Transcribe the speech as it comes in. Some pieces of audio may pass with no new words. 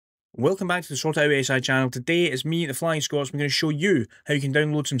Welcome back to the StandaloneOSX channel. Today it's me, the Flying Scotsman, going to show you how you can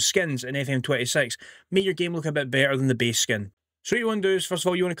download some skins in FM26, make your game look a bit better than the base skin. So what you want to do is, first of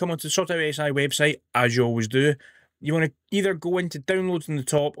all, you want to come onto the StandaloneOSX website, as you always do. You want to either go into downloads on the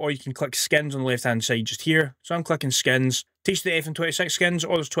top, or you can click skins on the left hand side just here. So I'm clicking skins. Takes you to the FM26 skins,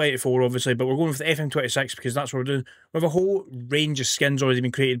 or there's 24 obviously, but we're going for the FM26 because that's what we're doing. We have a whole range of skins already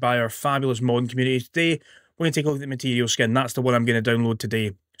been created by our fabulous modding community. Today, we're going to take a look at the material skin. That's the one I'm going to download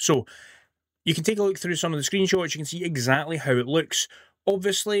today. So, you can take a look through some of the screenshots. You can see exactly how it looks.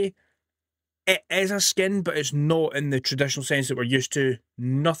 Obviously, it is a skin, but it's not in the traditional sense that we're used to.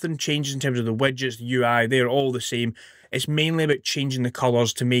 Nothing changes in terms of the widgets, the UI. They're all the same. It's mainly about changing the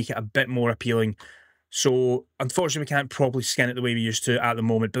colours to make it a bit more appealing. So, unfortunately, we can't properly skin it the way we used to at the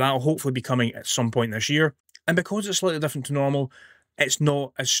moment, but that'll hopefully be coming at some point this year. And because it's slightly different to normal, it's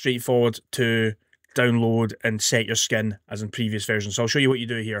not as straightforward to download and set your skin as in previous versions. So I'll show you what you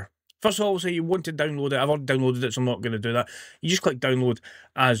do here. First of all, say you want to download it. I've already downloaded it, so I'm not going to do that. You just click download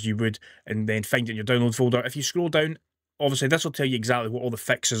as you would, and then find it in your download folder. If you scroll down, obviously this will tell you exactly what all the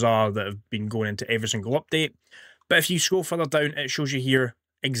fixes are that have been going into every single update. But if you scroll further down, it shows you here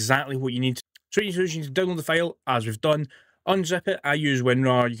exactly what you need. So what you do is you need to download the file, as we've done. Unzip it. I use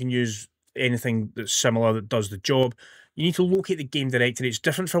WinRAR. You can use anything that's similar that does the job. You need to locate the game directory. It's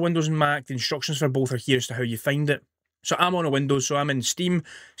different for Windows and Mac. The instructions for both are here as to how you find it. So I'm on a Windows, so I'm in Steam,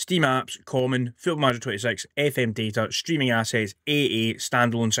 steamapps, Common, Football Manager 26, FM Data, StreamingAssets, AA,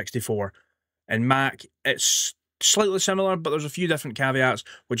 Standalone64. And Mac, it's slightly similar, but there's a few different caveats,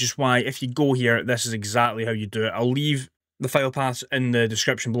 which is why if you go here, this is exactly how you do it. I'll leave the file paths in the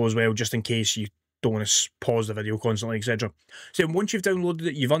description below as well, just in case you don't want to pause the video constantly, etc. So once you've downloaded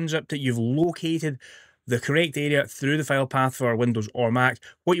it, you've unzipped it, you've located the correct area through the file path for Windows or Mac.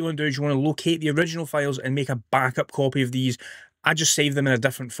 What you want to do is you want to locate the original files and make a backup copy of these. I just save them in a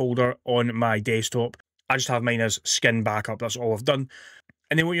different folder on my desktop. I just have mine as skin backup. That's all I've done.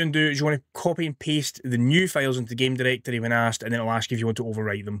 And then what you want to do is you want to copy and paste the new files into the game directory when asked, and then it'll ask you if you want to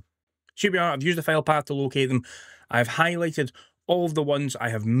overwrite them. So here we are. I've used the file path to locate them. I've highlighted all of the ones. I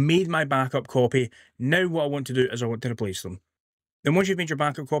have made my backup copy. Now what I want to do is I want to replace them. Then once you've made your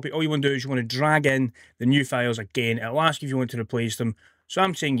backup copy, all you want to do is you want to drag in the new files again. It'll ask you if you want to replace them. So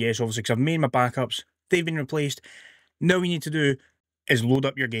I'm saying yes, obviously, because I've made my backups. They've been replaced. Now what you need to do is load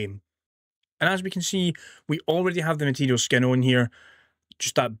up your game. And as we can see, we already have the material skin on here.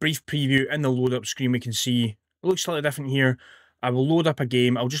 Just that brief preview in the load up screen, we can see it looks slightly different here. I will load up a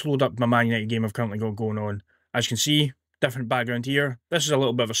game. I'll just load up my Man United game I've currently got going on. As you can see, different background here. This is a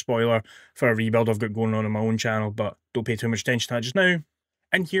little bit of a spoiler for a rebuild I've got going on my own channel, but don't pay too much attention to that just now.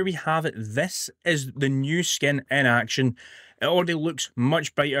 And here we have it. This is the new skin in action. It already looks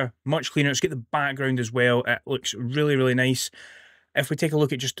much brighter, much cleaner. It's got the background as well. It looks really, really nice. If we take a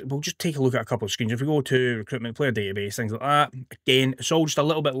look at we'll just take a look at a couple of screens. If we go to recruitment, player database, things like that, again, it's all just a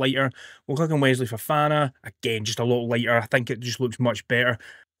little bit lighter. We'll click on Wesley Fofana. Again, just a little lighter. I think it just looks much better.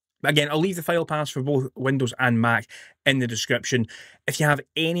 Again, I'll leave the file paths for both Windows and Mac in the description. If you have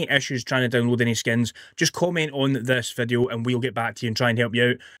any issues trying to download any skins, just comment on this video and we'll get back to you and try and help you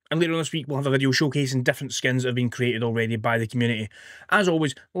out. And later on this week, we'll have a video showcasing different skins that have been created already by the community. As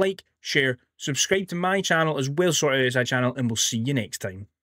always, like, share, subscribe to my channel as well as StandaloneOSX channel, and we'll see you next time.